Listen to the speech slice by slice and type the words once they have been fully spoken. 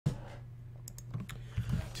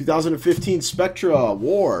2015 Spectra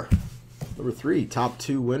War. Number 3. Top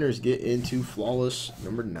 2 winners get into Flawless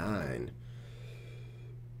number 9.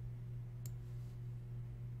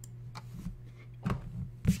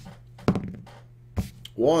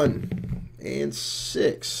 One and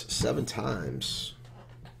 6, 7 times.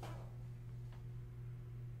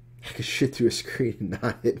 I could shit through a screen and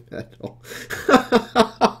not hit metal.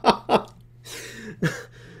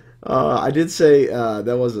 I did say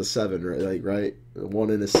that was a 7, right? Like, right? 1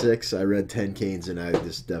 and a 6. I read 10 canes and I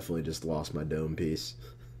definitely lost my dome piece.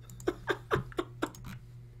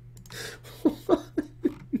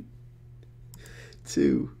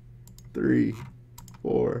 2, 3,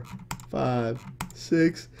 4, 5,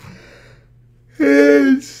 6,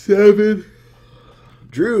 and 7.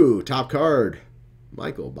 Drew, top card.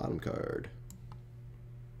 Michael, bottom card.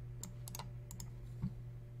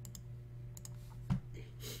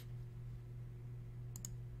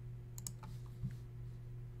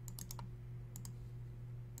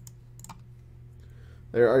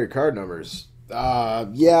 There are your card numbers.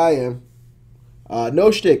 Yeah, I am.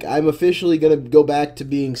 No shtick. I'm officially going to go back to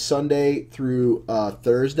being Sunday through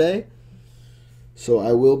Thursday. So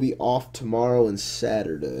I will be off tomorrow and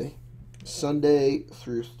Saturday. Sunday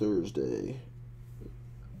through Thursday.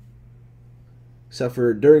 Except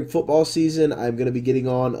for during football season, I'm going to be getting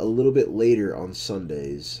on a little bit later on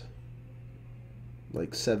Sundays.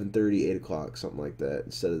 Like 7:30, 8 o'clock, something like that,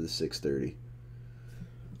 instead of the 6:30.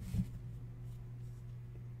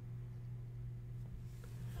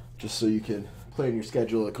 Just so you can plan your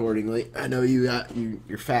schedule accordingly. I know you got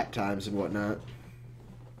your fat times and whatnot.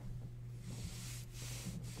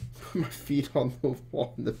 Put my feet on the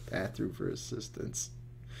wall in the bathroom for assistance.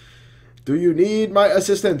 Do you need my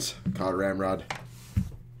assistance? Call Ramrod.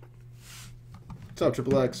 What's up,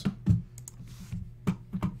 Triple X?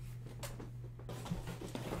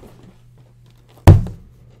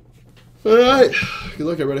 All right. Good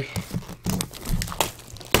luck, everybody.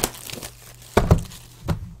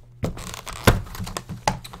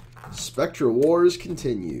 Spectra Wars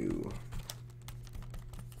continue.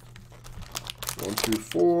 1 through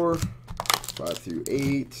 4, 5 through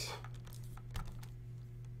 8,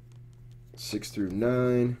 6 through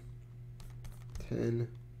 9, 10.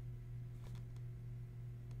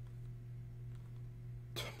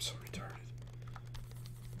 I'm so retarded.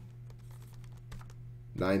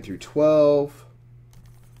 9 through 12,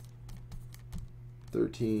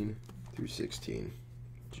 13 through 16.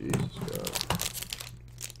 Jesus God.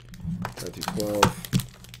 9 through 12,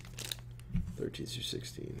 13 through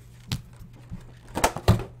 16.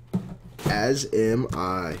 As am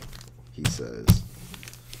I, he says.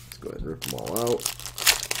 Let's go ahead and rip them all out.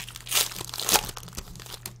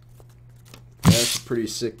 That's a pretty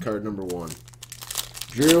sick card number 1.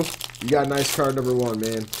 Drew, you got a nice card number 1,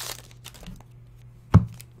 man.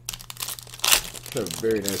 That's a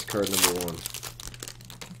very nice card number 1.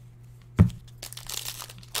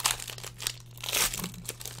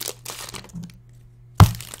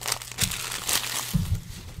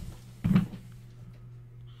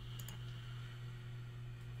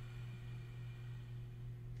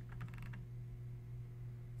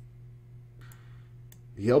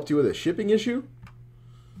 He helped you with a shipping issue?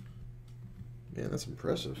 Man, that's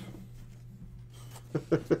impressive.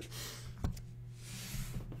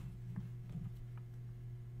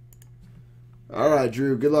 All right,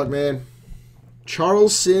 Drew. Good luck, man.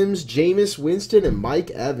 Charles Sims, Jameis Winston, and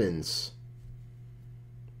Mike Evans.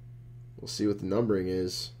 We'll see what the numbering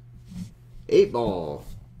is. 8 ball.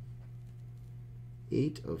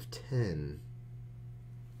 8 of 10.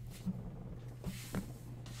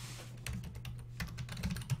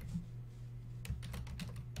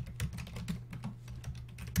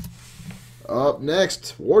 Up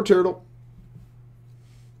next, War Turtle.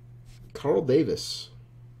 Carl Davis.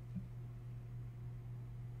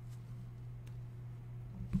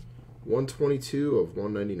 122 of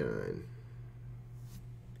 199.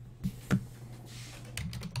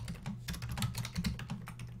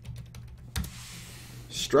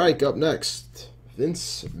 Strike up next.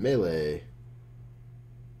 Vince Melee.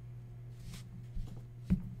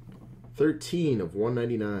 13 of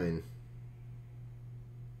 199.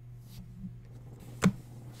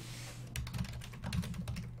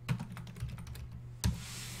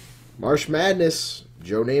 Marsh Madness,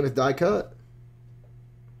 Joe Namath die cut.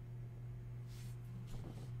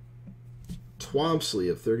 Twomsley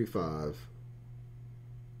of 35.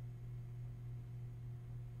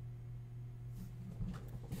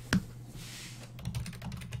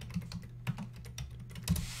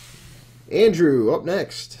 Andrew up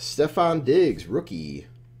next. Stephon Diggs, rookie.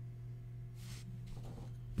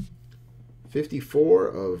 54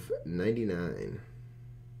 of 99.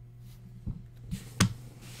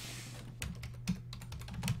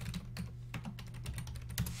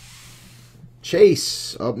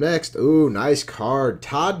 Chase up next. Ooh, nice card.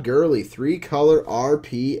 Todd Gurley, 3-color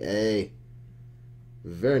RPA.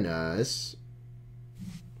 Very nice.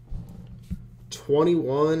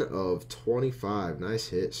 21 of 25. Nice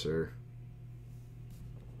hit, sir.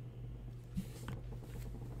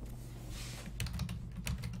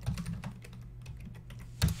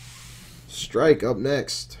 Strike up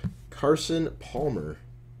next. Carson Palmer.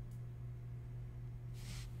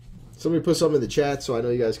 Somebody put something in the chat so I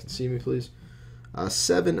know you guys can see me, please.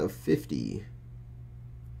 7 of 50.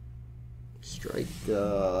 Strike in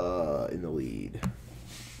the lead.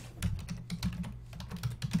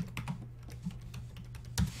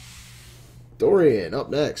 Dorian up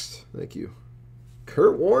next. Thank you.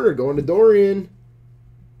 Kurt Warner going to Dorian.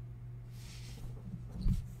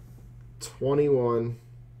 21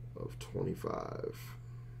 of 25.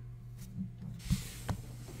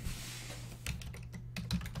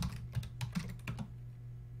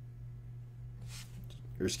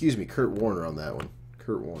 Or excuse me, Kurt Warner on that one.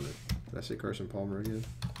 Kurt Warner. Did I say Carson Palmer again?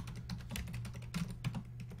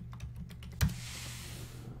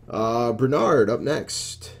 Bernard up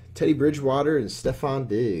next. Teddy Bridgewater and Stephon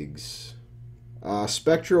Diggs.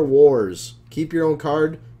 Spectra Wars. Keep your own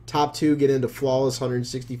card. Top 2 get into flawless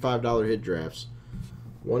 $165 hit drafts.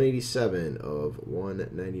 187 of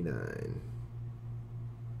 199.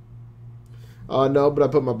 No, but I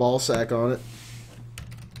put my ball sack on it.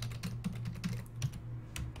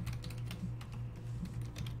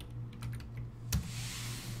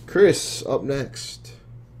 Chris up next.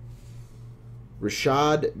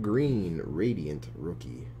 Rashad Green, Radiant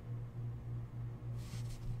rookie.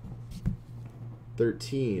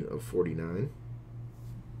 13 of 49.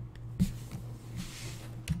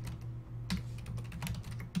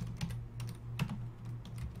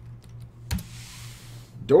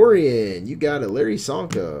 Dorian, you got it. Larry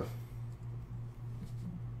Sonka.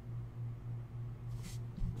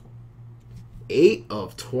 8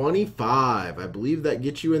 of 25. I believe that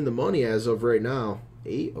gets you in the money as of right now.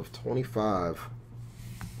 8 of 25.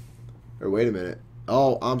 Or wait a minute.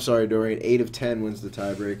 Oh, I'm sorry, Dorian. 8 of 10 wins the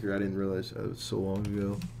tiebreaker. I didn't realize that was so long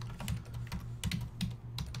ago.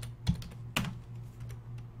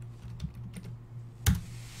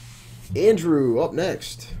 Andrew up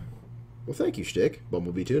next. Well, thank you, Shtick.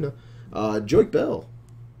 Bumblebee Tuna. Joik Bell.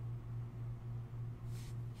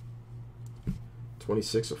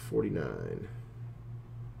 26 of 49.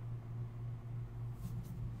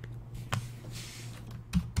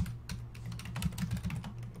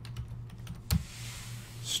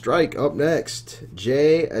 Strike up next.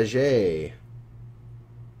 Jay Ajay.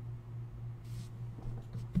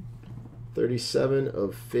 37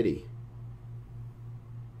 of 50.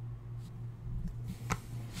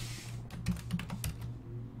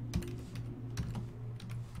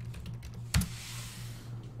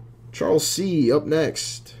 Charles C. up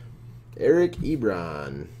next. Eric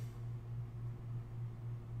Ebron.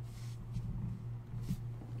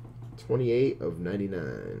 28 of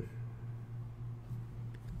 99.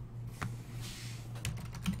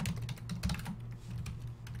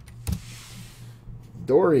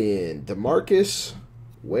 Dorian. DeMarcus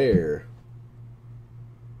Ware.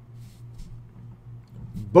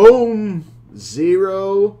 Boom.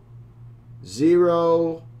 0,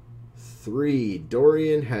 0, 3.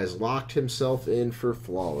 Dorian has locked himself in for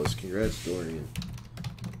flawless. Congrats, Dorian.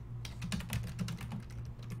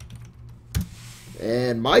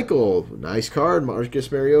 And Michael, nice card.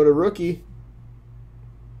 Marcus Mariota rookie.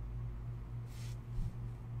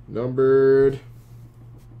 Numbered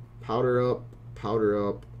powder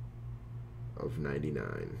up of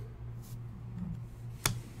 99.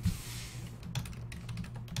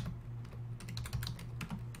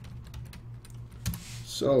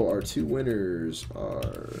 So our two winners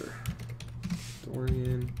are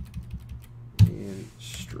Dorian and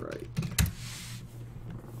Strike.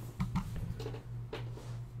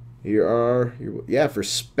 Here are your, yeah, for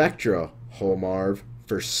Spectra, Homarv.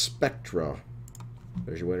 For Spectra.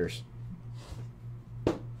 There's your winners.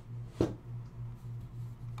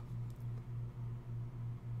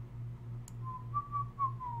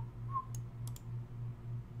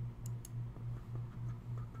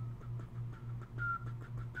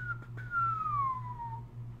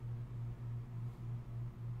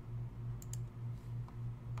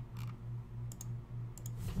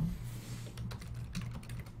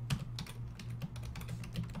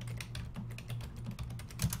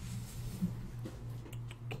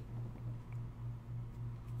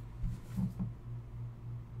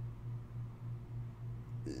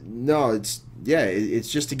 No, it's it's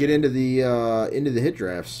just to get into the hit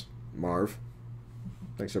drafts, Marv.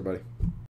 Thanks, everybody.